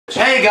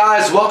Hey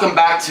guys, welcome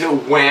back to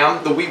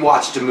Wham, the We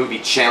Watched a Movie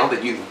channel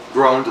that you've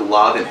grown to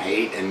love and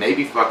hate and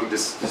maybe fucking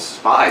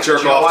despise.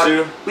 Jerk off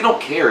to. We don't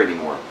care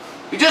anymore.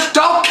 We just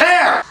don't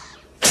care!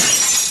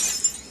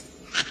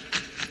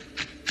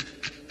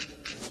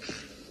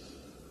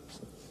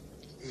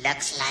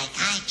 Looks like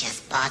I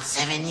just bought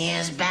 7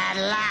 years bad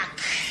luck.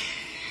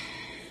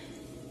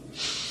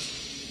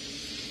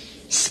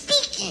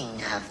 Speaking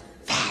of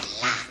bad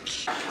luck.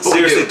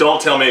 Seriously,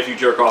 don't tell me if you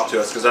jerk off to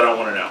us, because I don't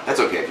want to know. That's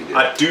okay if you do.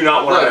 I do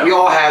not want to know. We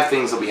all have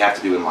things that we have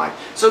to do in life.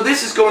 So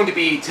this is going to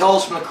be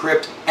Tales from the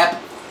Crypt Ep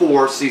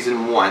 4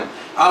 Season 1.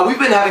 We've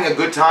been having a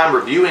good time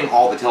reviewing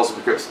all the Tales from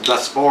the Crypts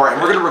thus far,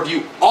 and we're going to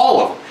review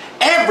all of them.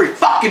 Every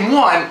fucking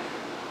one!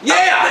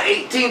 Yeah! The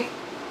 18th.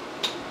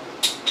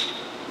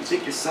 You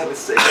think your son is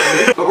sick.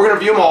 But we're going to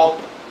review them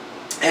all,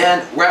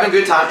 and we're having a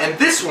good time. And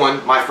this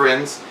one, my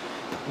friends,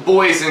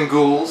 boys and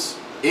ghouls,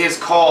 is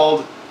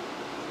called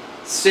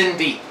Sin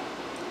Deep.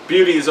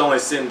 Beauty is only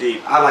sin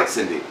deep. I like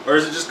Sin Deep. Or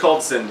is it just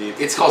called sin deep?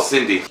 It's called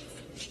Sin Deep.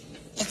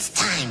 It's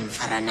time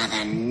for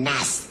another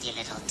nasty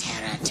little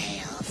terror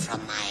tale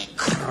from my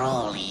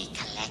Crowley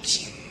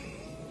collection.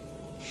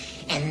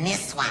 And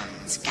this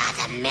one's got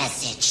a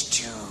message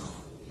too.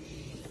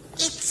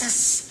 It's a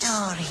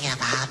story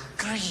about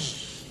greed,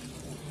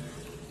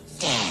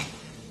 death,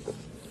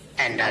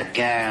 and a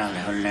girl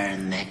who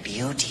learned that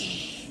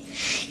beauty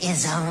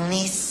is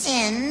only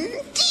sin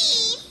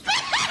deep.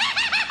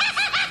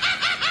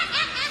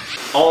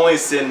 Only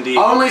sin deep.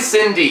 Only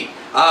Sin Deep.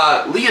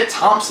 Leah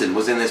Thompson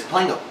was in this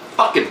playing a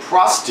fucking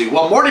prostitute.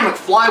 While Marty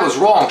McFly was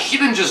wrong. She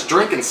didn't just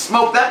drink and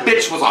smoke. That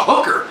bitch was a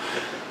hooker.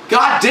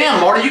 God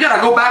damn, Marty, you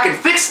gotta go back and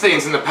fix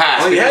things in the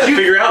past. Well, you had to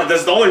figure out that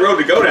that's the only road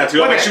to go down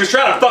to. I mean, she was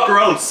trying to fuck her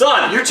own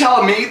son. You're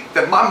telling me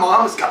that my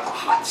mom has got the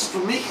hots for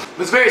me?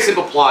 It's a very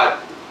simple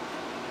plot.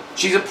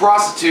 She's a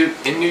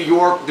prostitute in New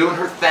York doing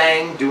her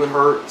thing, doing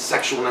her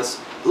sexualness.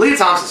 Leah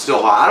Thompson's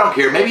still hot. I don't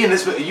care. Maybe in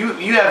this, you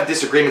have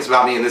disagreements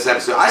about me in this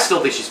episode. I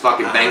still think she's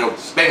fucking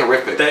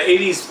bangerific. The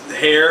 80s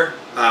hair.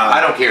 I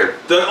don't care.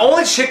 The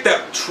only chick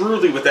that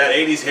truly with that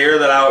 80s hair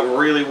that I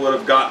really would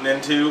have gotten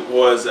into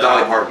was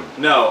Dolly Parton.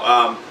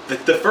 No,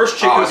 the first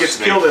chick who gets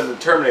killed in the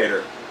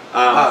Terminator.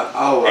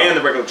 And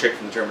the regular chick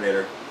from the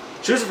Terminator.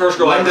 She was the first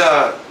girl.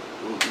 Linda.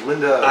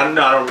 I don't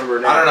know. I don't remember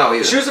her name. I don't know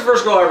either. She was the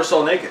first girl I ever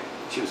saw naked.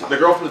 She was hot. The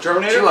girl from the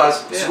Terminator? She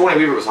was. Yeah. Sigourney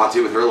Weaver was hot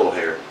too with her little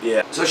hair.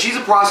 Yeah. So she's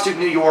a prostitute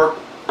in New York,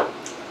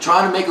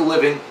 trying to make a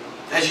living.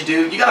 As you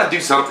do, you gotta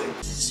do something.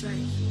 That's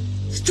right.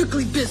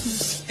 Strictly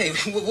business. Hey,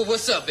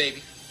 what's up,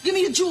 baby? Give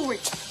me the jewelry.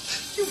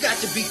 You got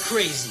to be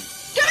crazy.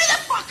 Give me the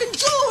fucking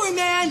jewelry,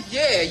 man!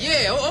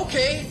 Yeah,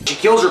 okay. She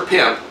kills her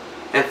pimp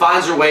and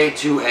finds her way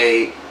to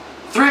a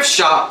thrift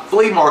shop,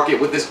 flea market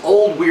with this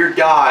old weird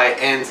guy,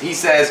 and he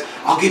says,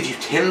 I'll give you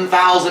 $10,000.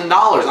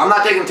 I'm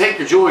not take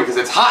your jewelry because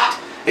it's hot.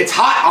 It's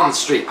hot on the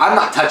street. I'm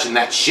not touching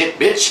that shit,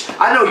 bitch.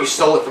 I know you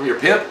stole it from your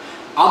pimp.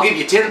 I'll give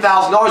you $10,000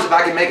 if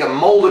I can make a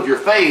mold of your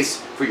face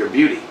for your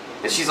beauty.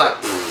 And she's like,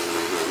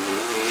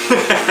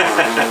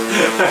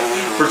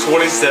 for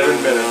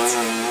 27 minutes.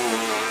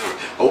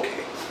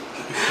 Okay.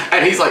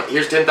 And he's like,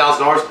 here's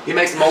 $10,000. He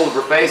makes a mold of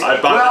her face.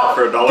 I'd buy that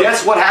for $1.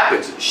 Guess what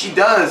happens? She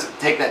does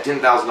take that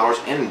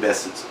 $10,000 and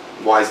invests it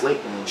wisely.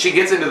 She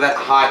gets into that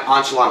hot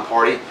Anchalon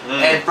party,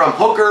 and from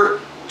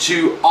hooker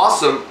to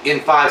awesome in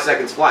 5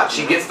 seconds flat.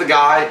 She gets the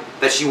guy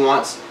that she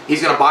wants. He's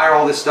going to buy her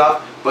all this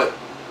stuff, but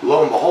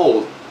lo and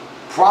behold,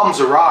 problems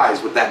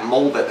arise with that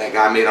mold that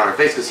guy made on her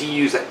face because he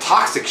used that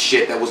toxic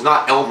shit that was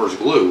not Elmer's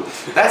glue.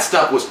 That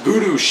stuff was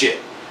voodoo shit.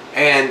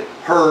 And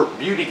her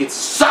beauty gets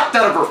sucked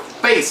out of her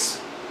face,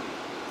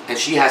 and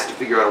she has to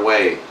figure out a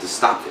way to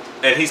stop it.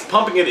 And he's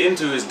pumping it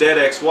into his dead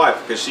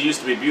ex-wife because she used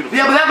to be beautiful.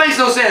 Yeah, but that makes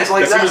no sense.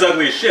 Like he was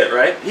ugly as shit,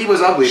 right? He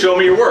was ugly. Show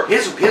me your work.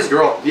 His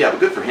girl, yeah,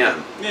 but good for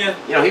him. Yeah.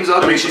 You know, he was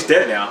ugly. I mean, she's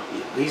dead now.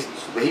 He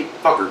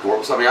fucked her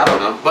corpse. I mean, I don't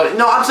know. But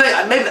no, I'm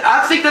saying, maybe,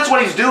 I think that's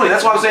what he's doing.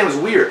 That's why I'm saying it was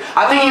weird.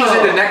 I think he was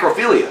into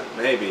necrophilia.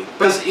 Maybe.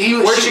 Because how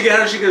did she get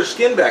her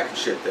skin back and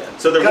shit then?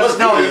 So there was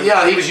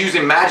yeah, he was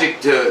using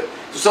magic to.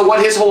 So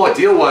what his whole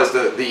deal was,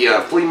 the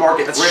flea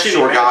market thrift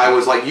store guy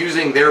was like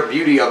using their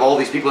beauty of all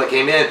these people that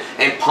came in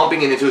and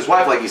pumping it into his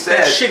wife, like he said.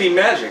 That's shitty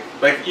magic.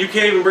 Like, you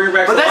can't even bring her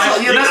back to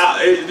life.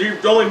 Yeah, you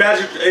only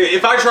magic.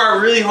 If I try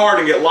really hard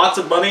and get lots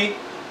of money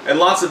and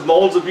lots of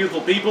molds of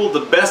beautiful people,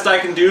 the best I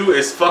can do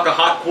is fuck a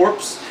hot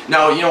corpse.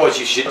 No, you know what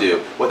you should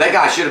do? What that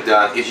guy should have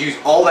done is use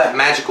all that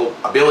magical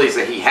abilities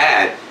that he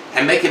had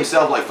and make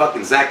himself like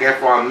fucking Zac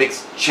Efron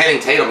mix Channing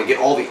Tatum and get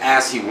all the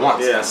ass he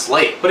wants and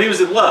slay. But he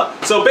was in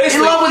love. So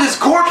basically, in love with his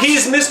corpse.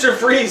 He's Mr.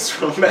 Freeze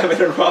from Batman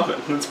and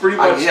Robin. That's pretty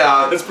much.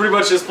 That's pretty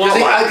much his plot.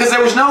 Because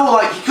there was no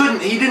like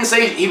he didn't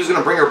say he was going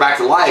to bring her back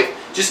to life.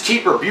 Just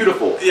keep her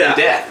beautiful in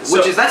death.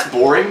 Which is that's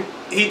boring.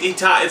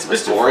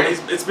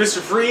 It's Mr.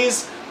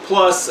 Freeze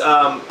plus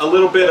a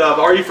little bit of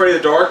Are You Afraid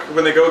of the Dark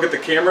when they go get the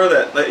camera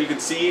that you can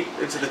see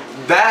into the...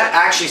 That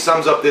actually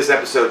sums up this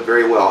episode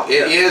very well.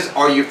 It is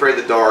Are You Afraid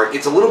of the Dark.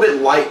 It's a little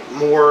bit light,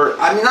 more...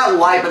 I mean, not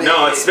light, but...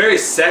 No, it's very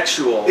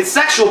sexual. It's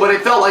sexual, but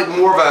it felt like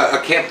more of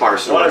a campfire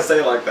story. Why did I say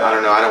it like that? I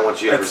don't know. I don't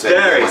want you to ever say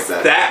it like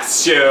that.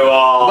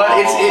 Sexual. But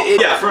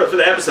it's yeah, for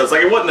the episodes.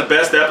 Like, it wasn't the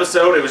best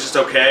episode. It was just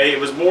okay. It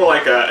was more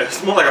like a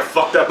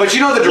fucked up... But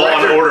you know the Law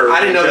and director... Order I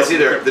didn't know this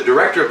either. The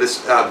director of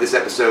this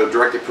episode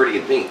directed Pretty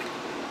in Pink.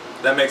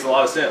 That makes a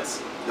lot of sense.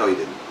 No, he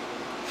didn't.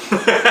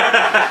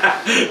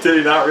 Did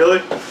he not really?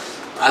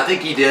 I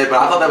think he did, but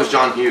I thought that was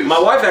John Hughes. My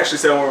wife actually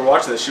said when we were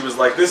watching this, she was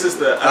like, "This is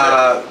the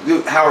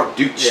Howard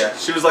Deutsch." Yeah,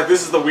 she was like,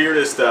 "This is the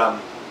weirdest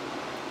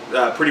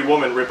Pretty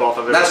Woman ripoff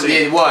I've ever seen."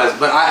 It was,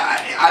 but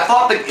I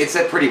thought that it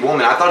said Pretty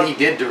Woman. I thought he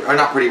did, or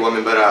not Pretty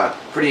Woman, but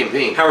Pretty in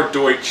Pink. Howard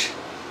Deutsch.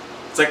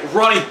 It's like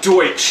Ronnie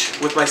Deutsch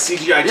with my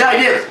CGI. Yeah, I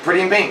did. Pretty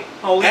in Pink.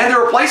 Holy and the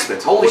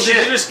replacements. Holy shit!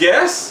 Did you just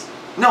guess?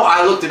 No,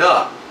 I looked it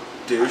up.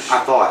 Douche.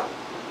 I thought.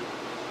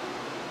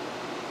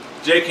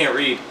 Jay can't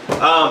read.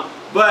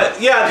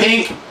 But yeah,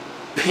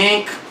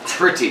 Pink,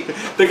 pretty.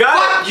 The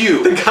guy, Fuck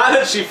you. The guy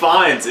that she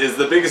finds is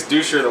the biggest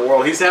doucher in the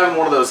world. He's having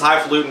one of those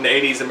highfalutin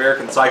 '80s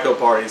American Psycho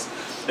parties,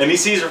 and he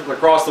sees her from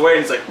across the way,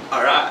 and he's like,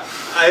 "All right."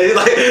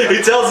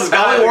 He tells this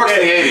guy. That works in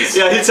the '80s.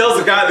 Yeah, he tells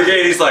the guy at the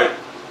gate. He's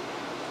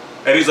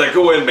like,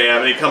 "Go in,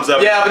 ma'am." And he comes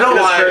up. Yeah, but don't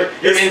lie.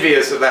 You're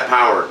envious of that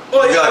power.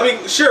 Well, yeah, I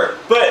mean, sure,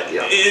 but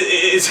yeah.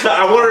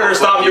 I wanted her to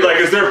stop and be like,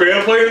 "Is there a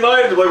band playing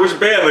tonight?" And like, "Which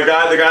band?" The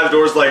guy at the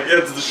door's like,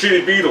 "It's the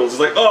Shitty Beatles." He's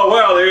like, "Oh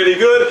wow, they're any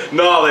good?"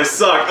 "No, they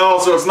suck." "Oh,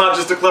 so it's not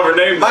just a clever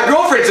name." My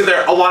girlfriend's in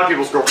there. A lot of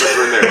people's girlfriends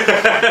are in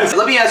there.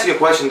 Let me ask you a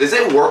question. Does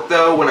it work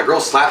though when a girl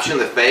slaps you in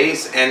the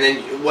face and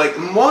then like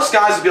most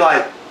guys would be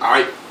like, "All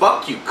right,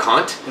 fuck you,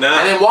 cunt," Nah.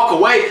 and then walk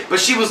away? But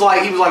he was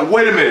like,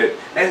 "Wait a minute,"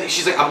 and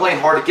she's like, "I'm playing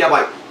hard to get." I'm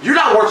like, "You're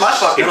not worth my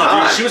fucking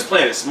time." Dude, she was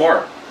playing it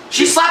smart.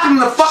 She slapped him in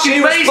the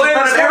fucking face in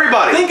front of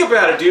everybody. Think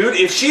about it, dude.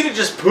 If she'd have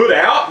just put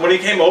out when he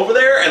came over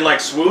there and like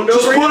swooned over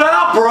Just put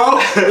out,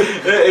 bro.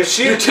 if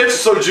she Your tits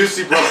are so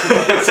juicy, bro.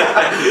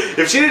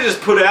 if she'd have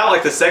just put out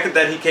like the second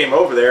that he came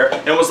over there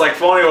and was like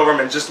fawning over him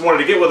and just wanted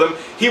to get with him,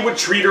 he would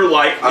treat her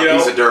like a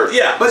piece of dirt.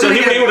 Yeah, but so he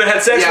again, would have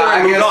had sex with her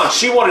and moved on.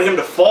 She wanted him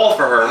to fall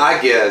for her. I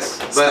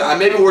guess, but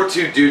maybe we're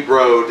too dude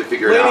bro to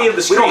figure it out. Lady of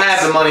the We don't streets.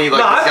 have the money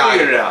like no, this guy. I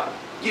figured it out.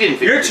 You didn't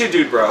figure You're it too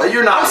dude, bro.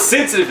 You're not. I'm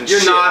sensitive and You're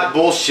shit. not.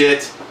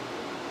 Bullshit.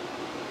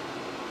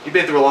 You've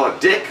been through a lot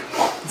of dick.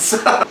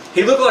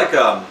 He looked like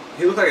a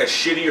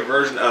shittier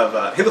version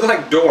of he looked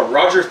like Dorn,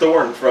 Roger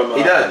Thorne from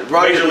He does.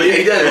 Major League.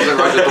 He does. He's like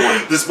Roger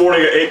Thorne. This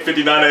morning at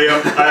 8:59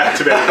 a.m. I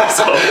activated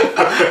myself.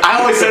 I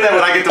always say that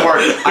when I get to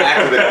work. I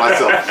activate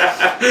myself.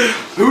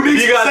 Who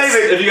needs to save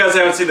it? If you guys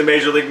haven't seen the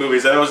Major League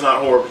movies, I know it's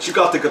not horror, but you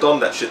got to get on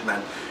that shit,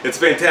 man. It's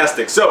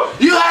fantastic. So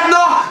You have no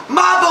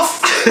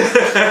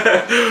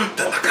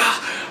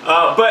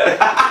but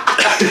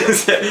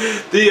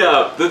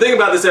the thing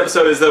about this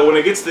episode is that when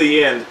it gets to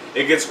the end,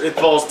 it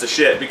falls to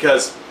shit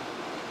because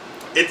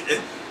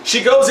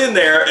she goes in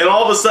there and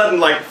all of a sudden,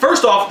 like,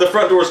 first off, the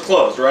front door is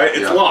closed, right?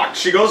 It's locked.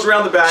 She goes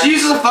around the back. She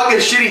uses a fucking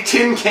shitty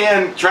tin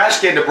can, trash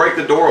can to break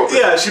the door open.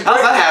 Yeah, how's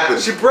that happen?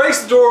 She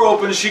breaks the door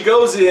open, she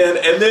goes in,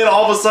 and then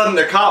all of a sudden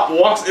the cop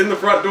walks in the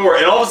front door,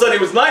 and all of a sudden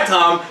it was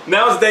nighttime,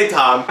 now it's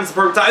daytime. It's the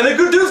perfect time. And the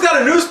good dude's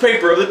got a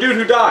newspaper of the dude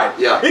who died.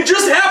 Yeah. It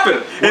just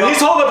happened. And he's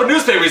holding up a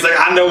newspaper. He's like,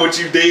 "I know what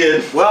you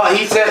did." Well,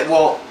 he said,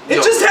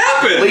 It just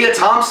happened. Leah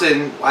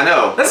Thompson, I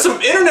know. That's some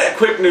internet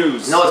quick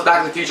news. No, it's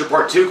Back to the Future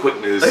Part 2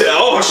 quick news.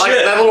 Oh, like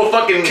shit. that little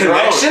fucking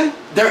connection? drone.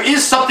 There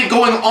is something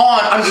going on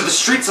under the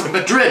streets of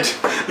Madrid.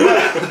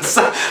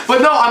 But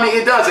no, I mean,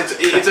 it does.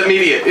 It's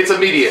immediate. It's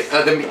immediate.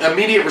 The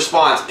immediate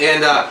response.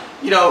 And,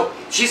 you know,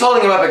 she's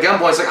holding him up at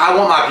gunpoint. It's like, "I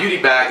want my beauty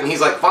back." And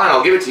he's like, "Fine,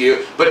 I'll give it to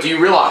you. But do you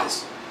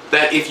realize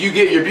that if you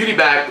get your beauty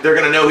back, they're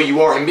going to know who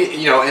you are?" And,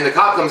 you know, and the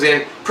cop comes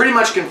in pretty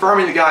much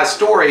confirming the guy's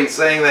story,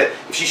 saying that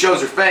if she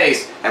shows her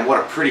face, and what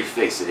a pretty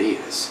face it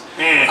is.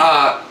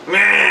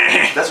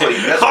 That's what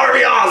he does.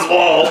 Harvey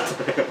Oswald.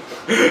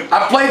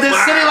 I played this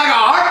city like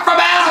a harp from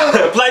hell.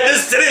 Played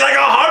this city like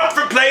a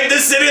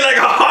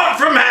harp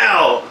from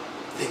hell.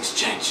 Things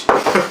change.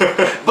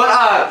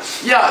 But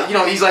yeah, you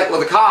know, he's like, well,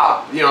 the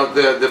cop, you know,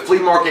 the flea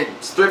market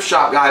thrift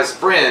shop guy's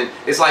friend,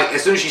 it's like,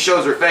 as soon as she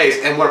shows her face,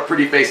 and what a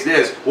pretty face it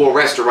is, we'll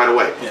arrest her right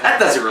away. Yeah. That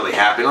doesn't really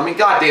happen. I mean,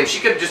 goddamn, she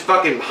could just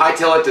fucking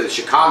hightail it to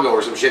Chicago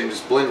or some shit and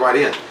just blend right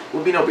in. It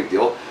would be no big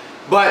deal.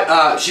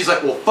 But she's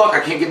like, well, fuck, I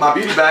can't get my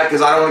beauty back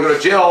because I don't want to go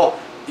to jail,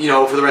 you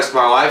know, for the rest of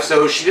my life.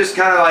 So she just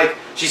kind of like,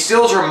 she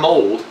steals her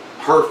mold,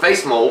 her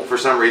face mold for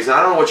some reason.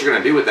 I don't know what you're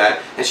going to do with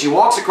that. And she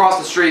walks across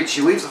the street,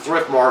 she leaves the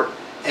thrift mart,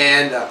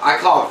 and I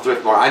call it a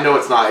thrift mart. I know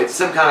it's not. It's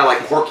some kind of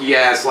like porky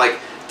ass, like,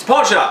 it's a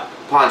pawn shop.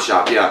 Pawn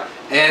shop, yeah.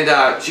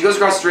 And she goes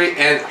across the street,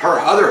 and her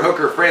other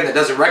hooker friend that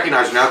doesn't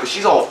recognize her now, because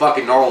she's all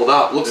fucking gnarled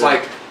up, looks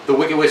like the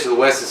Wicked Witch of the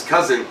West's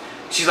cousin.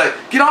 She's like,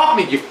 "Get off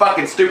me, you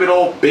fucking stupid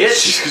old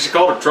bitch." She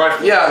called her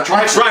trifling. Yeah,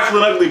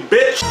 trifling ugly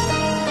bitch.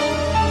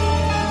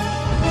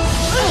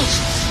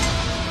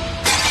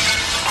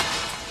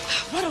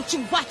 Why don't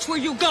you watch where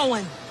you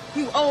going,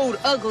 you old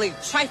ugly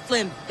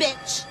trifling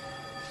bitch?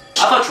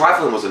 I thought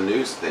trifling was a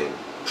news thing.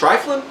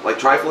 Trifling? Like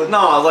trifling?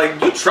 No, like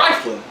you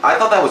trifling. I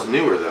thought that was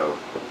newer though.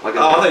 Like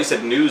I thought you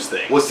said news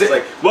thing. Was it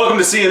like welcome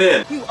to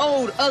CNN? You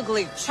old,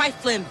 ugly,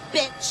 trifling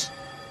bitch.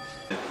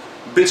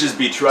 Bitches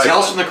be trifling.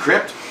 Tales from the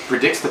Crypt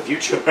predicts the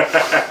future.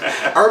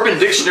 Urban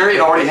Dictionary it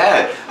already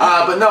had.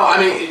 But no, I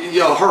mean, you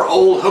know, her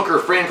old hooker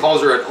friend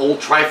calls her an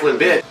old trifling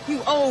bitch.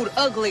 You old,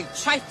 ugly,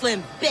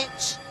 trifling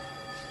bitch.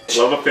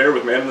 Love affair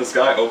with Man in the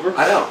Sky over?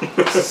 I know.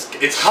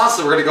 It's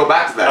constant. We're gonna go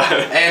back to that.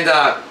 And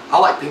I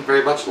like Pink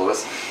very much,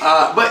 Lois.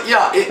 But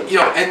yeah, you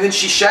know, and then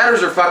she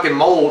shatters her fucking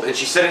mold, and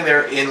she's sitting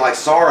there in like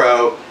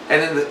sorrow,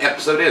 and then the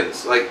episode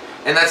ends. Like,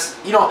 and that's,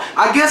 you know,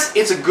 I guess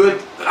it's a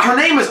good. Her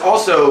name is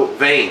also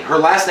Vane. Her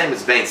last name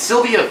is Vane.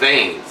 Sylvia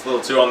Vane. It's a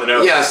little too on the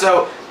nose. Yeah.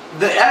 So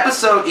the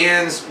episode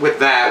ends with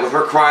that, with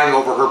her crying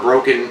over her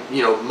broken,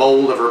 you know,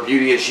 mold of her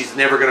beauty, and she's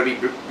never gonna be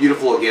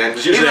beautiful again.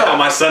 It's usually how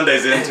my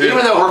Sundays end too.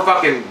 Even though her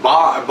fucking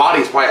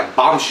body is probably a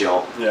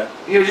bombshell. Yeah.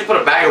 You know, just put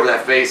a bag over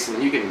that face,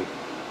 and you can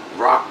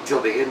rock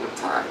till the end of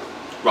time.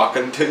 Rock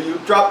until you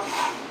drop.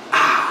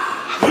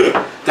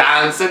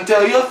 Dance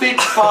until your feet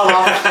fall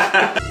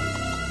off.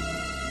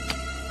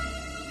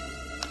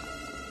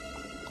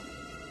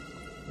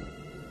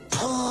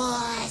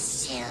 Poor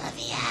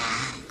Sylvia.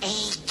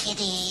 Hey,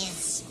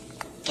 kiddies.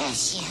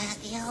 Guess you heard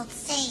the old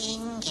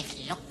saying,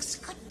 if looks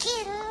could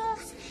kill.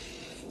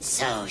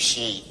 So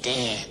she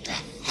did.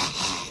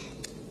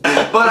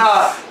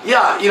 But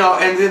yeah, you know,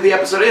 and then the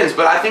episode ends.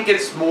 But I think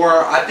it's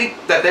more. I think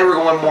that they were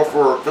going more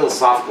for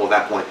philosophical at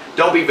that point.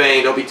 Don't be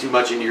vain. Don't be too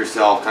much into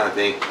yourself, kind of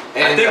thing.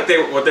 And I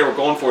think what they were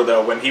going for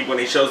though, when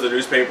he shows the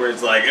newspaper,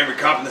 it's like every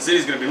cop in the city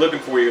is going to be looking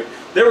for you.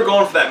 They were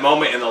going for that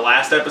moment in the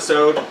last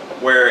episode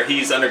where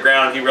he's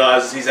underground, he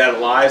realizes he's out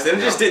of lives, and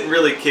it just didn't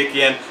really kick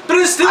in. But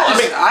it's still. I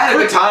mean, I had a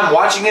good time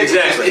watching it.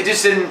 Exactly. It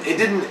just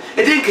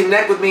didn't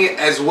connect with me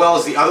as well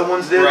as the other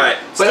ones did. Right.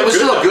 But it was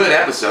still a good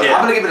episode. Yeah.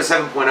 I'm gonna give it a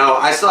 7.0.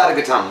 I still had a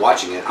good time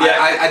watching it.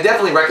 Yeah. I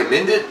definitely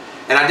recommend it.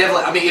 And I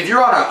mean, if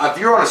you're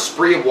on a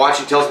spree of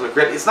watching Tales from the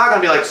Crypt, it's not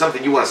gonna be like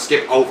something you want to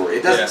skip over.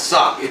 It doesn't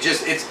suck.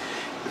 It's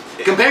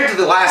compared to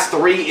the last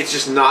three, it's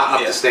just not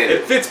up to standard.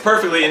 It fits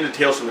perfectly into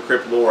Tales from the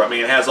Crypt lore. I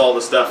mean, it has all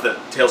the stuff that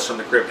Tales from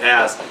the Crypt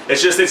has.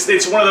 It's just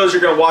it's one of those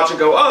you're gonna watch and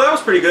go, oh, that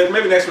was pretty good.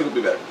 Maybe next week will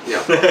be better.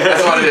 Yeah,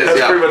 that's what it is.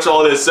 That's pretty much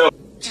all it is. So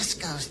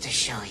Just goes to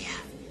show you,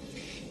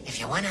 if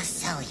you want to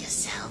sell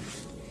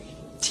yourself,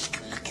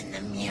 take a look in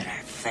the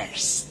mirror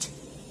first.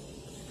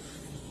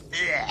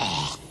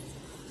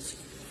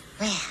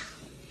 Well,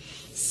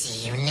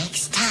 see you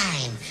next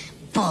time,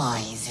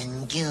 boys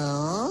and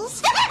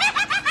girls.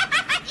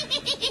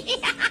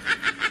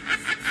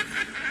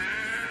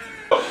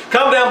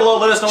 comment down below,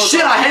 let us know.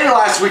 Shit, I hated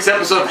last week's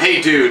episode of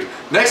Hey Dude.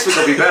 Next week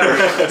will be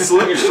better.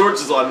 Slim Your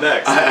Shorts is on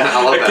next.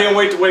 I love that. Can't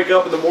wait to wake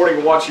up in the morning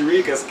and watch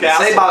Eureka's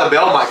Castle. Saved by the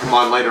Bell might come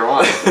on later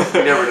on.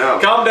 You never know.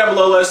 Comment down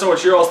below, let us know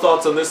what your all's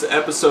thoughts on this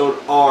episode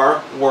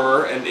are,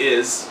 were, and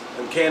is,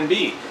 and can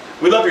be.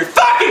 We love your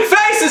fucking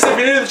faces! If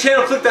you're new to the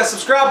channel, click that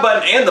subscribe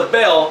button and the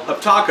bell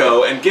of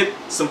Taco and get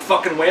some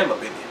fucking wham up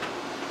in you.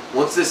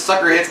 Once this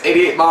sucker hits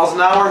 88 miles an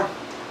hour,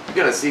 you're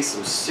gonna see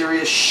some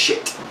serious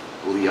shit,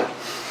 Leah.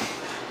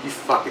 You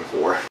fucking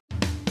whore.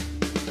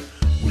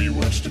 We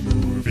watched a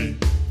movie.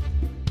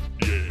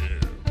 Yeah.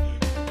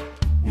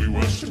 We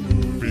watched a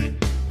movie.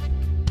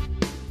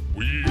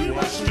 We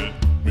watched it.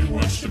 We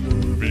watched a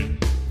movie.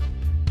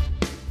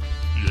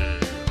 Yeah.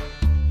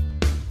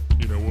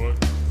 You know what?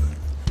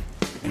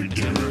 We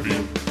did a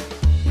review.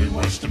 We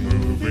watched a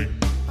movie.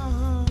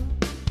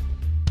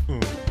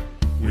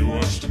 We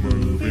watched a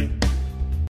movie.